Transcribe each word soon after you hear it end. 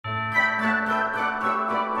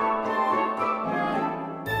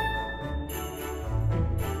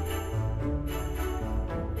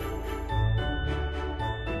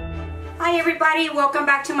everybody, welcome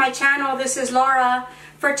back to my channel. This is Laura.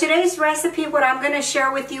 For today's recipe, what I'm going to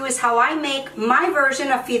share with you is how I make my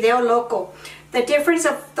version of Fideo LoCo. The difference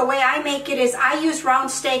of the way I make it is I use round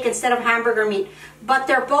steak instead of hamburger meat, but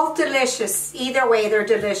they're both delicious. Either way, they're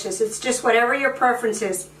delicious. It's just whatever your preference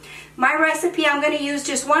is. My recipe, I'm going to use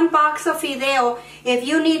just one box of Fideo. If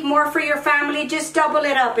you need more for your family, just double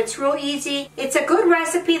it up. It's real easy. It's a good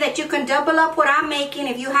recipe that you can double up what I'm making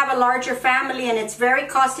if you have a larger family, and it's very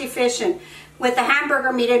cost efficient. With the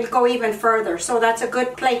hamburger meat, it'll go even further. So that's a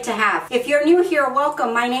good plate to have. If you're new here,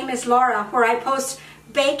 welcome. My name is Laura, where I post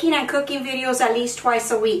baking and cooking videos at least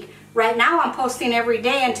twice a week. Right now I'm posting every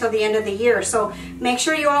day until the end of the year, so make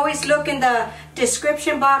sure you always look in the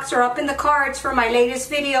description box or up in the cards for my latest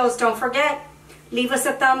videos. Don't forget, leave us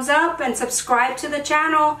a thumbs up and subscribe to the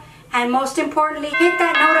channel, and most importantly, hit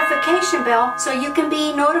that notification bell so you can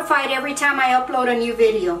be notified every time I upload a new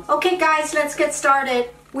video. Okay guys, let's get started.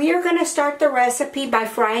 We are going to start the recipe by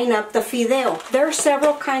frying up the Fideo. There are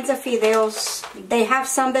several kinds of Fideos. They have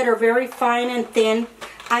some that are very fine and thin.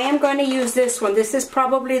 I am going to use this one. This is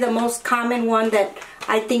probably the most common one that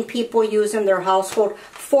I think people use in their household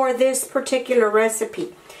for this particular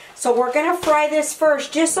recipe. So we're going to fry this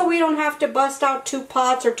first, just so we don't have to bust out 2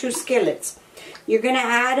 pots or 2 skillets. You're going to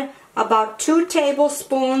add about 2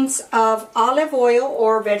 tablespoons of olive oil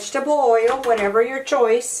or vegetable oil, whatever your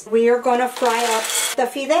choice. We are going to fry up the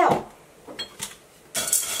Fideo.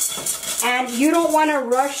 And you don't want to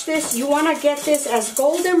rush this. You want to get this as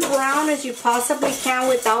golden brown as you possibly can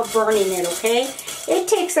without burning it, okay? It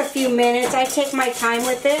takes a few minutes. I take my time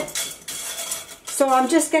with it. So I'm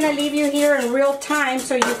just going to leave you here in real time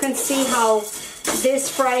so you can see how this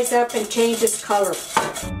fries up and changes color.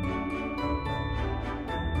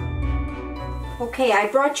 Okay, I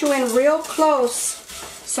brought you in real close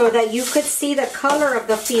so that you could see the color of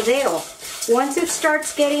the Fideo. Once it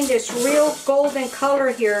starts getting this real golden color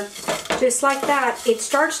here, just like that, it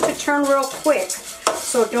starts to turn real quick.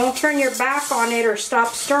 So don't turn your back on it or stop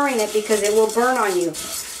stirring it because it will burn on you.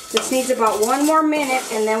 This needs about 1 more minute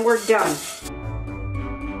and then we're done.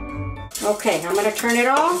 Okay, I'm going to turn it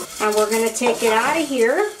off and we're going to take it out of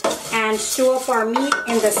here and stew up our meat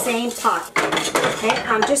in the same pot. Okay,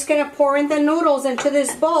 I'm just going to pour in the noodles into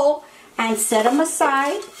this bowl and set them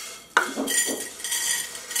aside.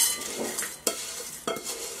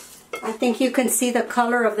 I think you can see the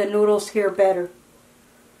color of the noodles here better.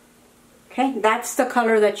 Okay, that's the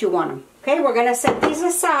color that you want them. Okay, we're going to set these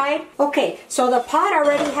aside. Okay, so the pot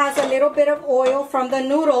already has a little bit of oil from the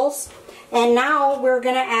noodles. And now we're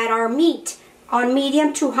going to add our meat on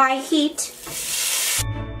medium to high heat.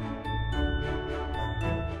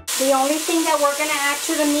 The only thing that we're going to add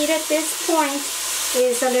to the meat at this point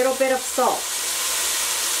is a little bit of salt.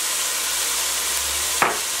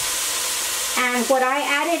 And what I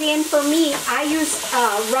added in for me, I use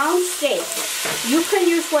round steak. You can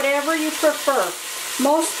use whatever you prefer.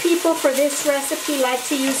 Most people for this recipe like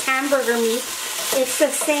to use hamburger meat. It's the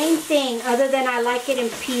same thing, other than I like it in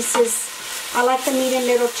pieces. I like the meat in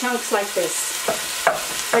little chunks like this.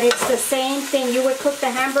 But it's the same thing. You would cook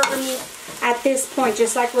the hamburger meat at this point,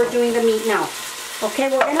 just like we're doing the meat now.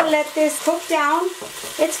 Okay, we're going to let this cook down.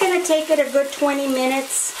 It's going to take it a good 20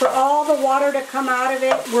 minutes for all the water to come out of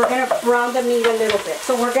it. We're going to brown the meat a little bit.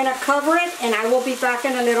 So we're going to cover it and I will be back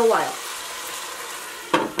in a little while.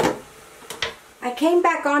 I came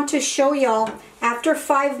back on to show y'all after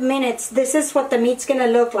 5 minutes, this is what the meat's going to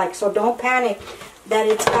look like. So don't panic that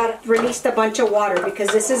it's got released a bunch of water, because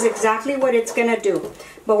this is exactly what it's going to do.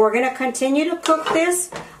 But we're going to continue to cook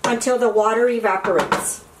this until the water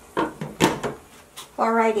evaporates.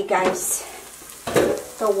 Alrighty guys,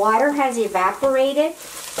 the water has evaporated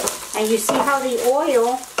and you see how the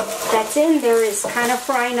oil that's in there is kind of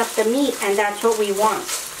frying up the meat, and that's what we want.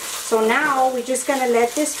 So now we're just going to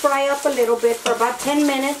let this fry up a little bit for about 10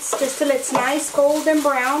 minutes, just till it's nice golden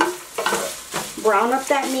brown. Brown up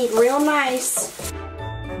that meat real nice.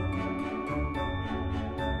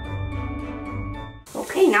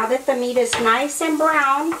 Okay, now that the meat is nice and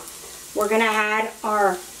brown, we're going to add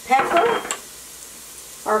our pepper,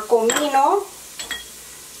 our comino,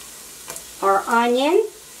 our onion,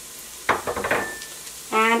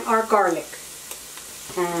 and our garlic.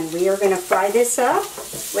 And we are going to fry this up,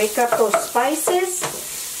 wake up those spices,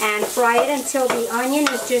 and fry it until the onion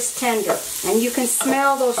is just tender. And you can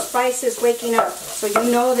smell those spices waking up, so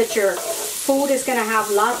you know that your food is going to have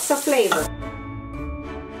lots of flavor.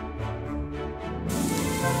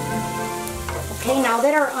 Okay, now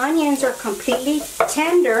that our onions are completely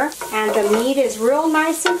tender and the meat is real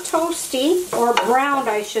nice and toasty, or browned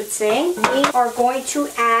I should say, we are going to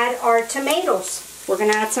add our tomatoes. We're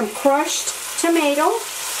going to add some crushed tomato.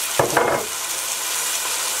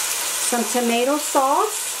 some tomato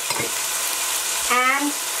sauce,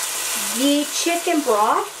 and the chicken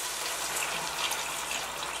broth.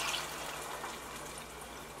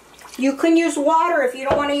 You can use water if you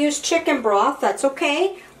don't want to use chicken broth, that's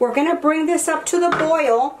okay. We're going to bring this up to the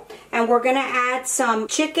boil, and we're going to add some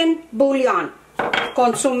chicken bouillon,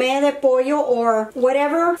 consommé de pollo, or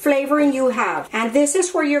whatever flavoring you have. And this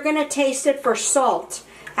is where you're going to taste it for salt.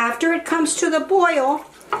 After it comes to the boil,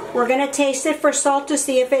 we're going to taste it for salt to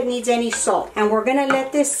see if it needs any salt. And we're going to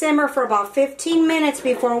let this simmer for about 15 minutes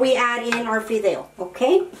before we add in our fideo,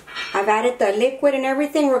 okay? I've added the liquid and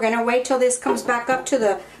everything. We're going to wait till this comes back up to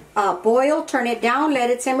the boil, turn it down, let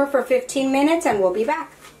it simmer for 15 minutes, and we'll be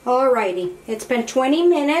back. Alrighty, it's been 20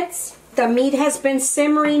 minutes. The meat has been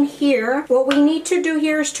simmering here. What we need to do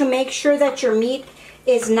here is to make sure that your meat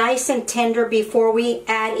is nice and tender before we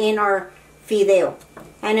add in our fideo.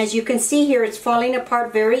 And as you can see here, it's falling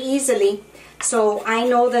apart very easily. So I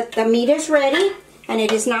know that the meat is ready, and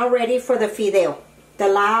it is now ready for the fideo, the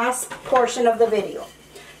last portion of the video.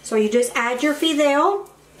 So you just add your fideo,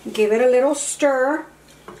 give it a little stir,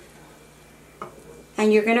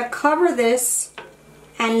 and you're going to cover this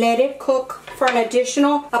and let it cook for an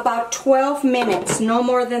additional about 12 minutes, no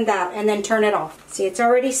more than that, and then turn it off. See, it's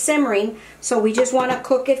already simmering, so we just want to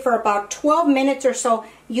cook it for about 12 minutes or so.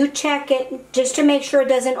 You check it just to make sure it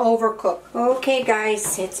doesn't overcook. Okay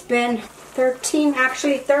guys, it's been 13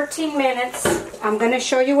 minutes. I'm going to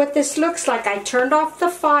show you what this looks like. I turned off the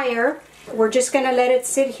fire. We're just going to let it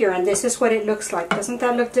sit here, and this is what it looks like. Doesn't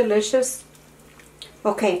that look delicious?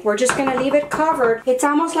 Okay, we're just going to leave it covered. It's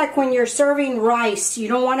almost like when you're serving rice. You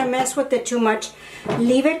don't want to mess with it too much.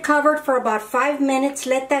 Leave it covered for about 5 minutes.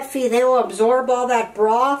 Let that fideo absorb all that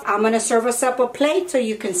broth. I'm going to serve us up a plate so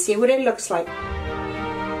you can see what it looks like.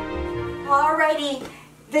 Alrighty,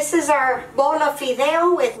 this is our bowl of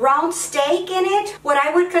fideo with round steak in it. What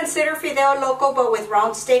I would consider Fideo LoCo, but with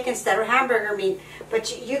round steak instead of hamburger meat.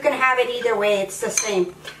 But you can have it either way, it's the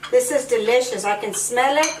same. This is delicious, I can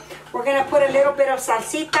smell it. We're going to put a little bit of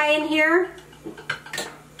salsita in here.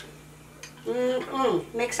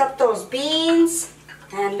 Mix up those beans.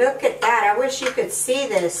 And look at that, I wish you could see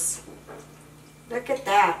this. Look at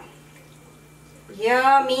that.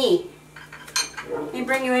 Yummy. Let me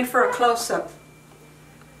bring you in for a close-up.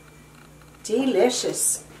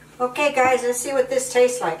 Delicious. Okay guys, let's see what this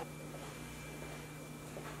tastes like.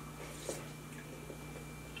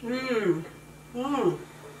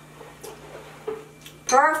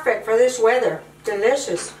 Perfect for this weather.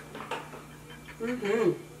 Delicious.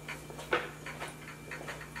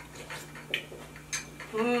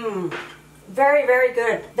 Very, very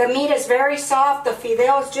good. The meat is very soft. The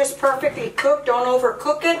fideo is just perfectly cooked. Don't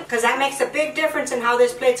overcook it, because that makes a big difference in how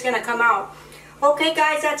this plate's going to come out. Okay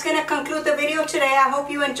guys, that's going to conclude the video today. I hope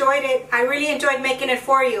you enjoyed it. I really enjoyed making it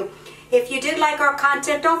for you. If you did like our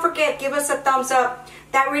content, don't forget, give us a thumbs up.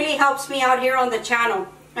 That really helps me out here on the channel.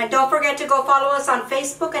 And don't forget to go follow us on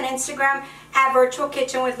Facebook and Instagram at Virtual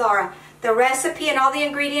Kitchen with Laura. The recipe and all the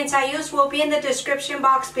ingredients I use will be in the description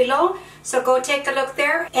box below, so go take a look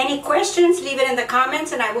there. Any questions, leave it in the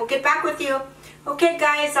comments and I will get back with you. Okay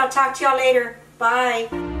guys, I'll talk to y'all later.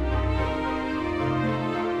 Bye.